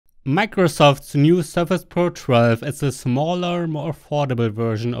Microsoft's new Surface Pro 12 is a smaller, more affordable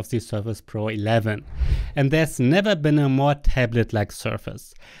version of the Surface Pro 11. And there's never been a more tablet-like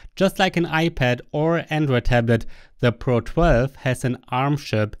surface. Just like an iPad or Android tablet, the Pro 12 has an ARM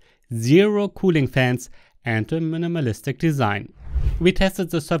chip, 0 cooling fans, and a minimalistic design. We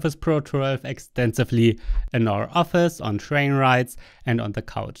tested the Surface Pro 12 extensively in our office, on train rides, and on the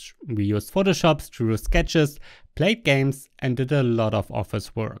couch. We used Photoshop, drew sketches, played games, and did a lot of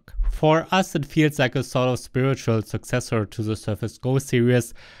office work. For us, it feels like a sort of spiritual successor to the Surface Go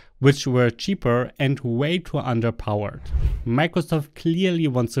series, which were cheaper and way too underpowered. Microsoft clearly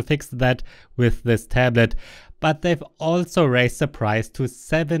wants to fix that with this tablet, but they've also raised the price to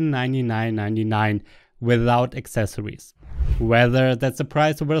 $799.99 without accessories. Whether that's a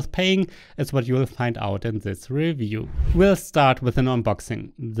price worth paying is what you'll find out in this review. We'll start with an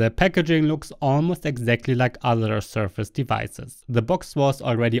unboxing. The packaging looks almost exactly like other Surface devices. The box was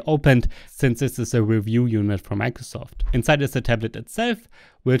already opened since this is a review unit from Microsoft. Inside is the tablet itself,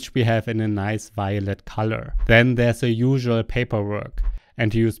 which we have in a nice violet color. Then there's the usual paperwork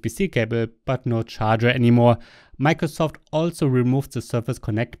and a USB-C cable, but no charger anymore. Microsoft also removed the Surface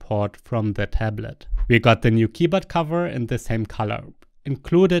Connect port from the tablet. We got the new keyboard cover in the same color.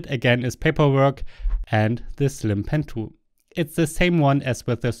 Included again is paperwork and the slim pen tool. It's the same one as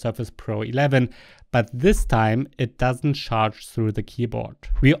with the Surface Pro 11, but this time it doesn't charge through the keyboard.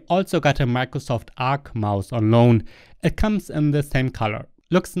 We also got a Microsoft Arc mouse on loan. It comes in the same color.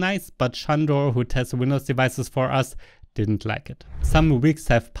 Looks nice, but Shandor, who tests Windows devices for us, didn't like it. Some weeks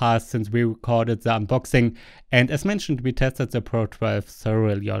have passed since we recorded the unboxing, and as mentioned, we tested the Pro 12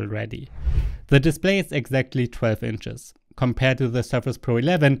 thoroughly already. The display is exactly 12 inches. Compared to the Surface Pro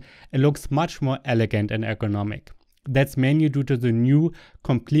 11, it looks much more elegant and ergonomic. That's mainly due to the new,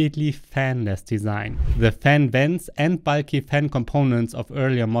 completely fanless design. The fan vents and bulky fan components of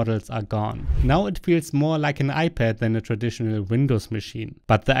earlier models are gone. Now it feels more like an iPad than a traditional Windows machine.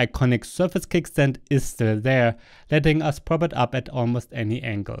 But the iconic Surface kickstand is still there, letting us prop it up at almost any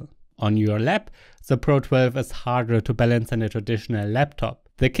angle. On your lap, the Pro 12 is harder to balance than a traditional laptop.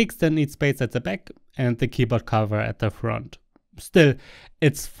 The kickstand needs space at the back and the keyboard cover at the front. Still,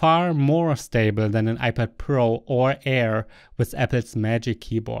 it's far more stable than an iPad Pro or Air with Apple's Magic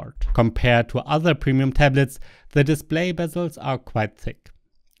Keyboard. Compared to other premium tablets, the display bezels are quite thick.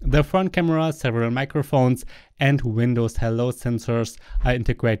 The front camera, several microphones, and Windows Hello sensors are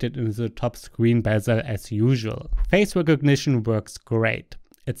integrated into the top screen bezel as usual. Face recognition works great.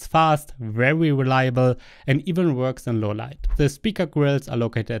 It's fast, very reliable, and even works in low light. The speaker grills are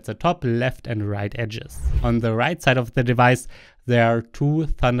located at the top, left, and right edges. On the right side of the device, there are two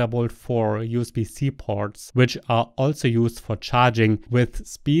Thunderbolt 4 USB-C ports, which are also used for charging with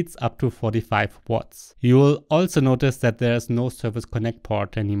speeds up to 45 watts. You will also notice that there is no Surface Connect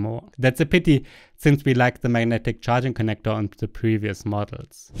port anymore. That's a pity, since we liked the magnetic charging connector on the previous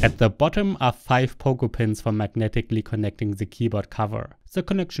models. At the bottom are 5 pogo pins for magnetically connecting the keyboard cover. The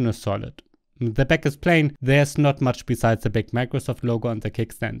connection is solid. The back is plain, there's not much besides the big Microsoft logo on the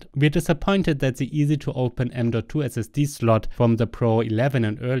kickstand. We're disappointed that the easy to open M.2 SSD slot from the Pro 11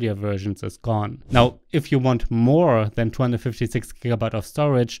 and earlier versions is gone. Now, if you want more than 256GB of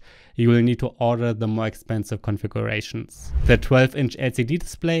storage, you will need to order the more expensive configurations. The 12-inch LCD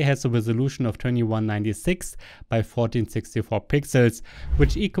display has a resolution of 2196 by 1464 pixels,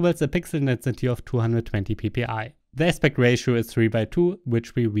 which equals a pixel density of 220 ppi. The aspect ratio is 3:2,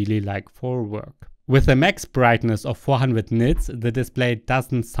 which we really like for work. With a max brightness of 400 nits, the display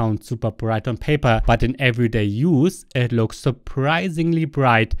doesn't sound super bright on paper, but in everyday use, it looks surprisingly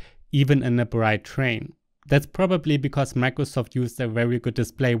bright, even in a bright train. That's probably because Microsoft used a very good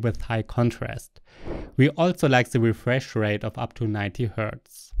display with high contrast. We also like the refresh rate of up to 90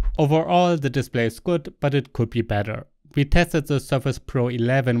 Hz. Overall, the display is good, but it could be better. We tested the Surface Pro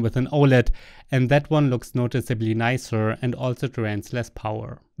 11 with an OLED, and that one looks noticeably nicer and also drains less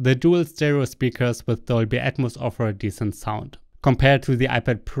power. The dual stereo speakers with Dolby Atmos offer a decent sound. Compared to the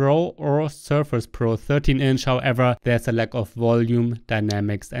iPad Pro or Surface Pro 13-inch, however, there's a lack of volume,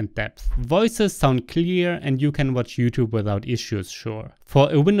 dynamics, and depth. Voices sound clear and you can watch YouTube without issues, sure.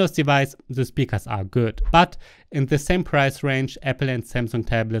 For a Windows device, the speakers are good, but in the same price range, Apple and Samsung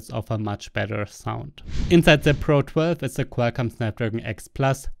tablets offer much better sound. Inside the Pro 12 is a Qualcomm Snapdragon X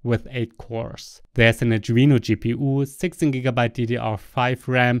Plus with 8 cores. There's an Adreno GPU, 16GB DDR5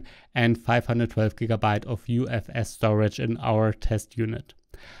 RAM, and 512GB of UFS storage in our test unit.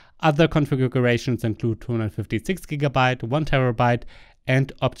 Other configurations include 256GB, 1TB,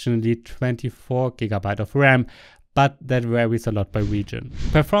 and optionally 24GB of RAM, but that varies a lot by region.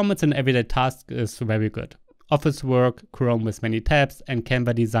 Performance in everyday tasks is very good. Office work, Chrome with many tabs, and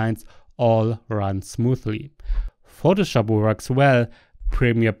Canva designs all run smoothly. Photoshop works well,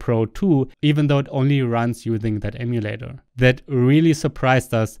 Premiere Pro too, even though it only runs using that emulator. That really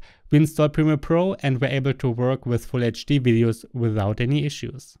surprised us. We installed Premiere Pro and were able to work with Full HD videos without any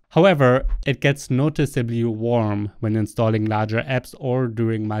issues. However, it gets noticeably warm when installing larger apps or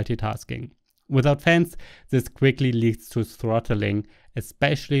during multitasking. Without fans, this quickly leads to throttling,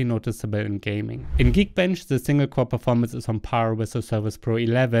 especially noticeable in gaming. In Geekbench, the single-core performance is on par with the Surface Pro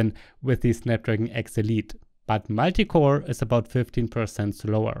 11 with the Snapdragon X Elite, but multi-core is about 15%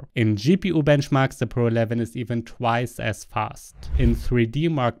 slower. In GPU benchmarks, the Pro 11 is even twice as fast. In 3D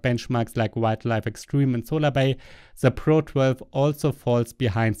Mark benchmarks like Wildlife Extreme and SolarBay, the Pro 12 also falls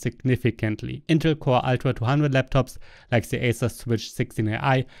behind significantly. Intel Core Ultra 200 laptops like the Acer Switch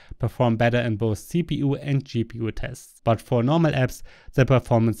 16AI perform better in both CPU and GPU tests, but for normal apps, the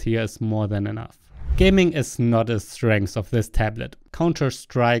performance here is more than enough. Gaming is not a strength of this tablet.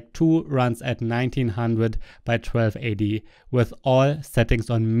 Counter-Strike 2 runs at 1900 by 1280 with all settings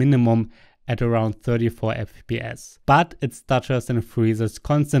on minimum at around 34 FPS. But it stutters and freezes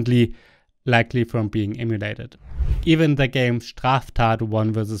constantly, likely from being emulated. Even the game Straftat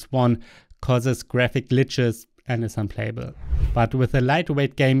 1 vs 1 causes graphic glitches and is unplayable. But with a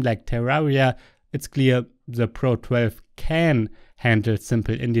lightweight game like Terraria, it's clear the Pro 12 can handle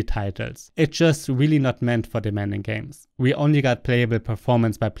simple indie titles. It's just really not meant for demanding games. We only got playable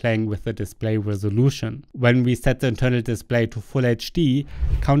performance by playing with the display resolution. When we set the internal display to Full HD,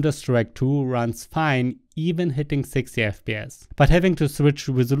 Counter-Strike 2 runs fine, even hitting 60 FPS. But having to switch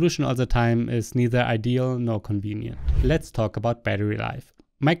resolution all the time is neither ideal nor convenient. Let's talk about battery life.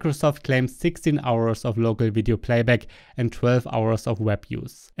 Microsoft claims 16 hours of local video playback and 12 hours of web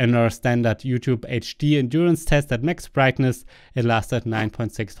use. In our standard YouTube HD endurance test at max brightness, it lasted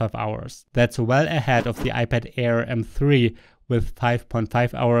 9.65 hours. That's well ahead of the iPad Air M3 with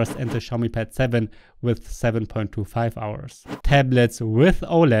 5.5 hours and the Xiaomi Pad 7 with 7.25 hours. Tablets with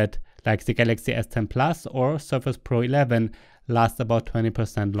OLED, like the Galaxy S10 Plus or Surface Pro 11, last about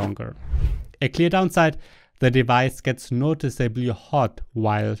 20% longer. A clear downside: the device gets noticeably hot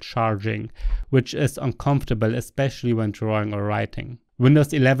while charging, which is uncomfortable, especially when drawing or writing.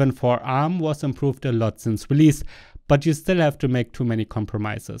 Windows 11 for ARM was improved a lot since release, but you still have to make too many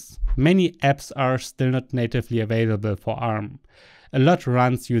compromises. Many apps are still not natively available for ARM. A lot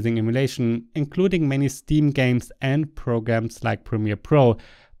runs using emulation, including many Steam games and programs like Premiere Pro,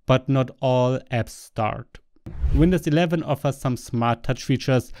 but not all apps start. Windows 11 offers some smart touch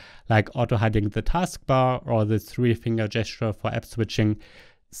features like auto-hiding the taskbar or the 3-finger gesture for app switching.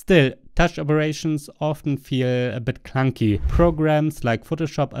 Still, touch operations often feel a bit clunky. Programs like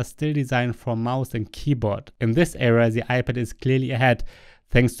Photoshop are still designed for mouse and keyboard. In this area, the iPad is clearly ahead,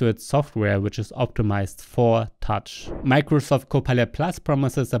 thanks to its software, which is optimized for touch. Microsoft Copilot Plus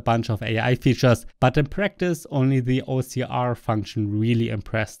promises a bunch of AI features, but in practice, only the OCR function really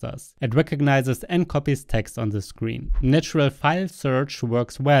impressed us. It recognizes and copies text on the screen. Natural file search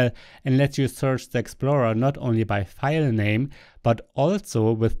works well and lets you search the Explorer not only by file name, but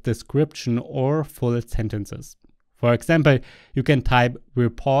also with description or full sentences. For example, you can type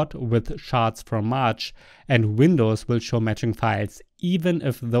report with charts from March and Windows will show matching files, even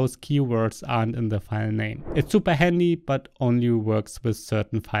if those keywords aren't in the file name. It's super handy, but only works with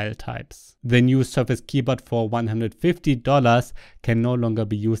certain file types. The new Surface keyboard for $150 can no longer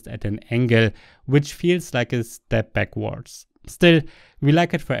be used at an angle, which feels like a step backwards. Still, we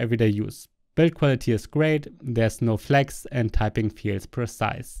like it for everyday use. Build quality is great, there's no flex, and typing feels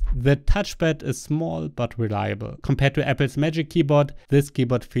precise. The touchpad is small but reliable. Compared to Apple's Magic Keyboard, this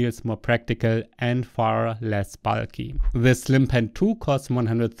keyboard feels more practical and far less bulky. The Slim Pen 2 costs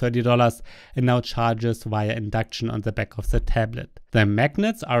 $130 and now charges via induction on the back of the tablet. The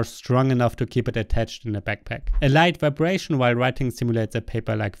magnets are strong enough to keep it attached in a backpack. A light vibration while writing simulates a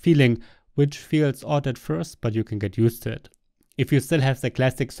paper-like feeling, which feels odd at first, but you can get used to it. If you still have the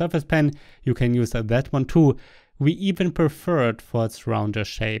classic Surface Pen, you can use that one too. We even prefer it for its rounder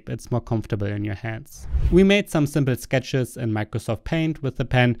shape, it's more comfortable in your hands. We made some simple sketches in Microsoft Paint with the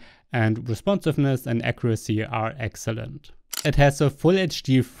pen, and responsiveness and accuracy are excellent. It has a Full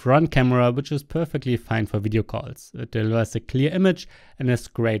HD front camera, which is perfectly fine for video calls. It delivers a clear image and is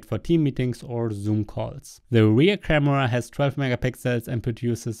great for team meetings or Zoom calls. The rear camera has 12 megapixels and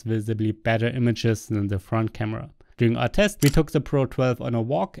produces visibly better images than the front camera. During our test, we took the Pro 12 on a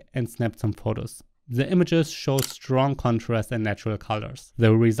walk and snapped some photos. The images show strong contrast and natural colors.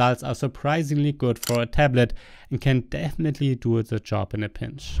 The results are surprisingly good for a tablet and can definitely do the job in a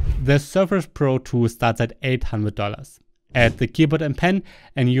pinch. The Surface Pro 2 starts at $800. Add the keyboard and pen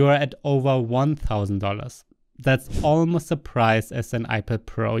and you are at over $1,000. that's almost the price as an iPad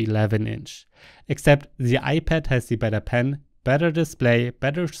Pro 11-inch. Except the iPad has the better pen, better display,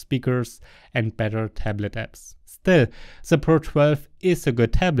 better speakers, and better tablet apps. Still, the Pro 12 is a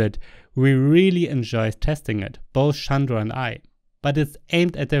good tablet. We really enjoyed testing it, both Chandra and I. But it's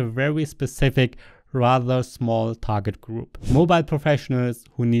aimed at a very specific, rather small target group. Mobile professionals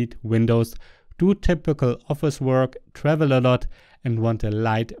who need Windows, do typical office work, travel a lot, and want a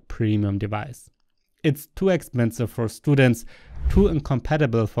light premium device. It's too expensive for students, too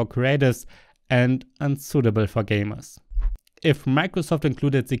incompatible for creators, and unsuitable for gamers. If Microsoft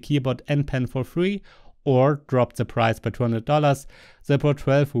included the keyboard and pen for free, or dropped the price by $200, the Pro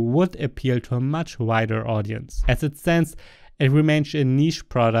 12 would appeal to a much wider audience. As it stands, it remains a niche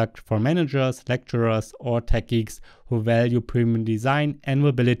product for managers, lecturers, or tech geeks who value premium design and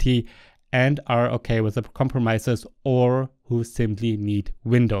mobility and are okay with the compromises, or who simply need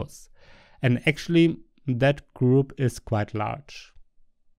Windows. And actually, that group is quite large.